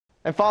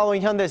And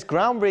following Hyundai's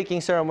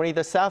groundbreaking ceremony,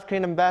 the South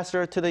Korean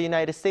ambassador to the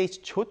United States,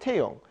 Cho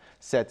Tae-yong,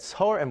 said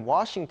Seoul and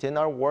Washington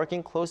are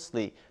working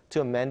closely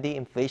to amend the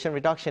Inflation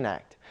Reduction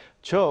Act.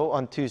 Cho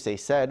on Tuesday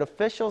said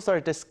officials are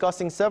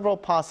discussing several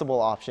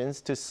possible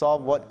options to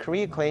solve what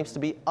Korea claims to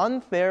be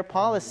unfair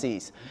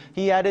policies.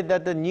 He added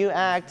that the new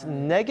act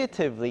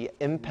negatively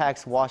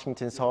impacts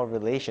Washington-Seoul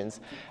relations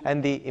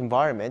and the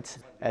environment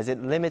as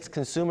it limits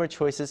consumer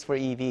choices for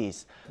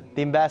EVs.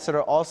 The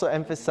ambassador also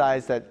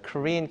emphasized that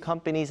Korean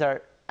companies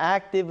are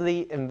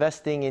actively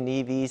investing in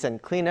EVs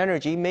and clean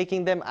energy,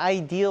 making them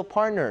ideal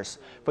partners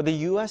for the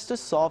U.S. to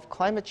solve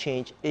climate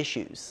change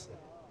issues.